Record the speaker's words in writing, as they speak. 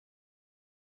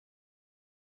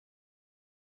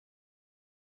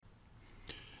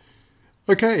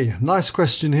Okay, nice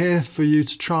question here for you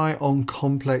to try on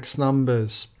complex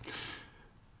numbers.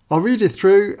 I'll read it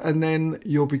through and then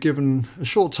you'll be given a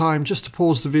short time just to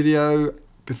pause the video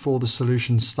before the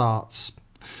solution starts.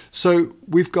 So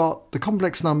we've got the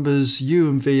complex numbers u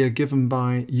and v are given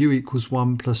by u equals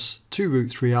 1 plus 2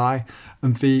 root 3i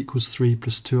and v equals 3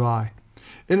 plus 2i.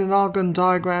 In an Argand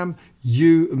diagram,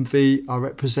 u and v are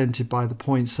represented by the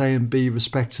points A and B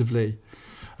respectively.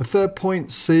 A third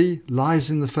point, C, lies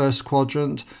in the first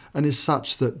quadrant and is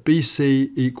such that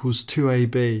BC equals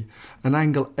 2AB, and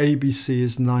angle ABC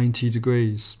is 90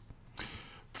 degrees.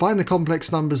 Find the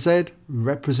complex number Z,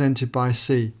 represented by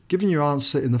C, giving your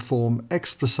answer in the form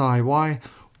x plus iy,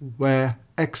 where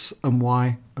x and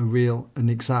y are real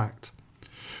and exact.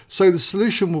 So the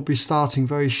solution will be starting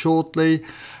very shortly.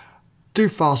 Do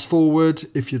fast forward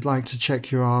if you'd like to check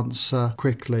your answer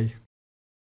quickly.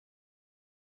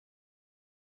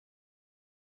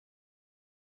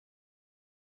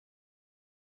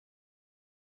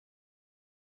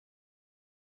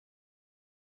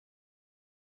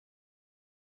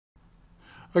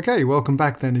 Okay, welcome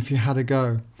back then if you had a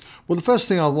go. Well, the first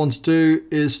thing I want to do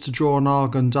is to draw an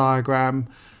Argand diagram,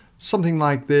 something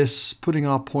like this, putting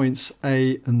our points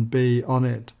A and B on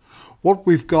it. What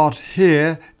we've got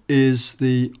here is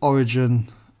the origin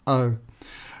O.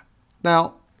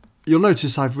 Now, you'll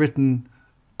notice I've written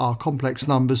our complex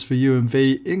numbers for u and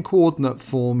v in coordinate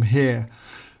form here.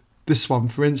 This one,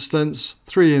 for instance,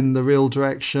 3 in the real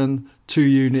direction, 2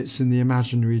 units in the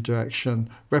imaginary direction,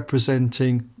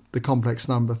 representing the complex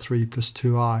number 3 plus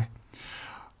 2i.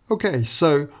 Okay,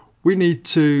 so we need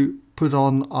to put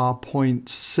on our point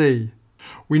C.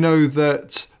 We know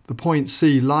that the point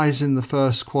C lies in the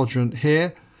first quadrant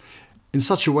here in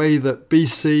such a way that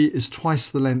BC is twice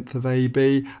the length of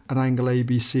AB and angle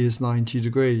ABC is 90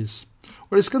 degrees.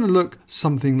 Well, it's going to look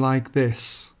something like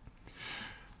this.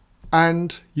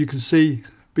 And you can see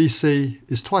BC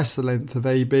is twice the length of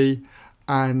AB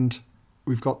and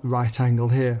we've got the right angle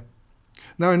here.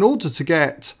 Now, in order to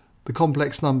get the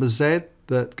complex number Z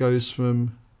that goes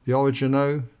from the origin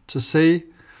O to C,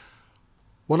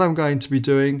 what I'm going to be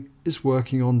doing is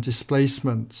working on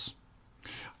displacements.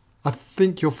 I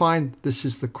think you'll find this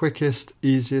is the quickest,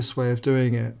 easiest way of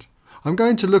doing it. I'm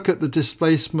going to look at the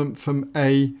displacement from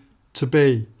A to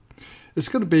B. It's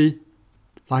going to be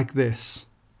like this.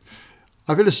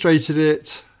 I've illustrated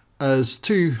it as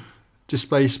two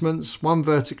displacements, one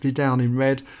vertically down in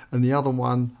red and the other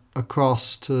one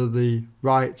across to the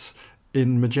right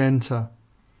in magenta.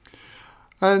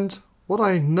 And what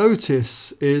I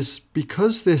notice is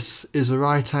because this is a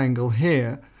right angle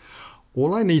here,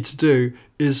 all I need to do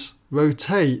is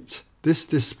rotate this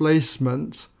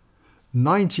displacement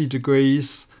 90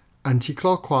 degrees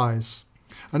anti-clockwise.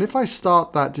 And if I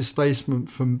start that displacement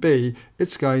from B,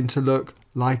 it's going to look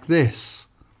like this.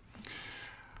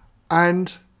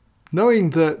 And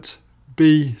knowing that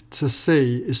B to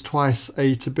C is twice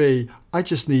A to B, I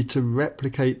just need to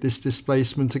replicate this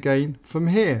displacement again from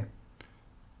here.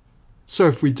 So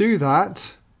if we do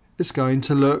that, it's going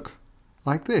to look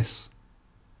like this.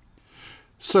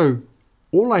 So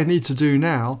all I need to do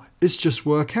now is just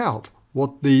work out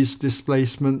what these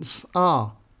displacements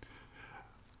are.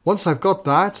 Once I've got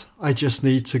that, I just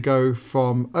need to go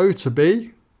from O to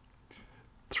B,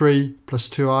 3 plus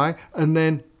 2i, and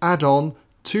then add on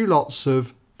 2 lots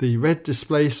of the red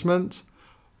displacement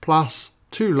plus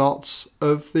 2 lots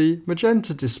of the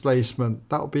magenta displacement.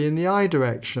 That will be in the I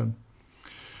direction.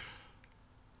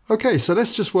 Okay, so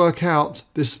let's just work out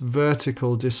this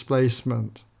vertical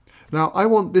displacement. Now I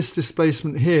want this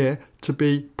displacement here to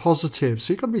be positive,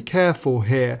 so you've got to be careful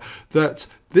here that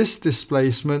this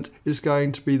displacement is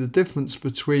going to be the difference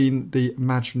between the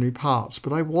imaginary parts,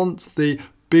 but I want the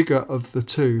bigger of the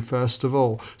two first of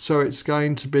all. So it's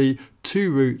going to be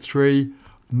 2 root 3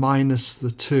 minus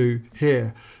the 2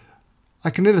 here. I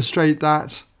can illustrate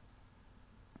that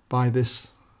by this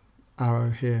arrow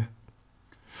here.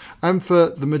 And for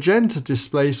the magenta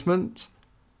displacement,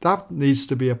 that needs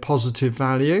to be a positive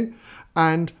value,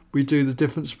 and we do the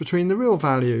difference between the real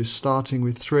values, starting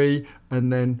with 3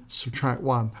 and then subtract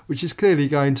 1, which is clearly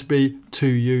going to be 2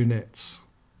 units.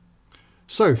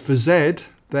 So for Z,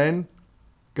 then,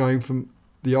 going from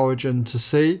the origin to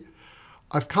C,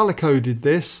 I've colour-coded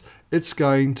this. It's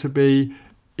going to be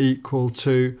equal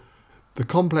to the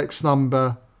complex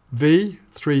number V,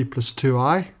 3 plus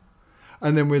 2i,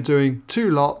 and then we're doing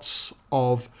 2 lots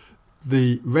of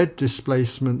the red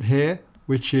displacement here,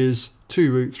 which is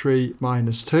 2 root 3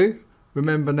 minus 2.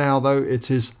 Remember now though,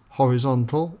 it is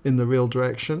horizontal in the real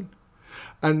direction.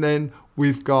 And then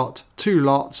we've got 2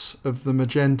 lots of the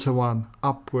magenta one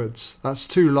upwards. That's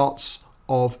 2 lots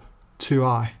of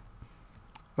 2i.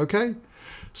 Okay,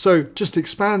 so just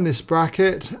expand this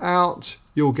bracket out,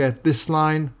 you'll get this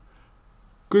line,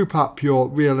 group up your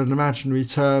real and imaginary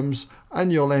terms,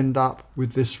 and you'll end up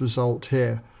with this result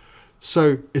here.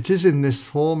 So it is in this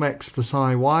form, x plus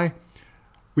iy.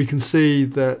 We can see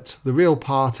that the real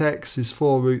part x is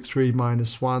 4 root 3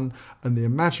 minus 1, and the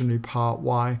imaginary part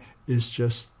y is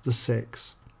just the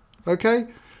 6. Okay,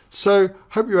 so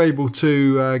hope you're able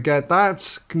to get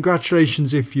that.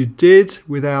 Congratulations if you did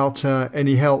without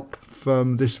any help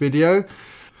from this video.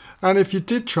 And if you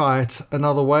did try it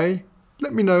another way,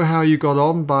 let me know how you got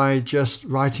on by just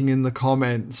writing in the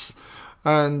comments.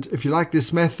 And if you like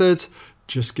this method,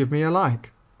 just give me a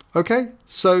like. Okay,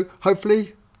 so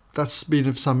hopefully that's been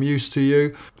of some use to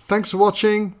you. Thanks for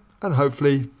watching, and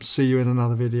hopefully see you in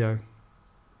another video.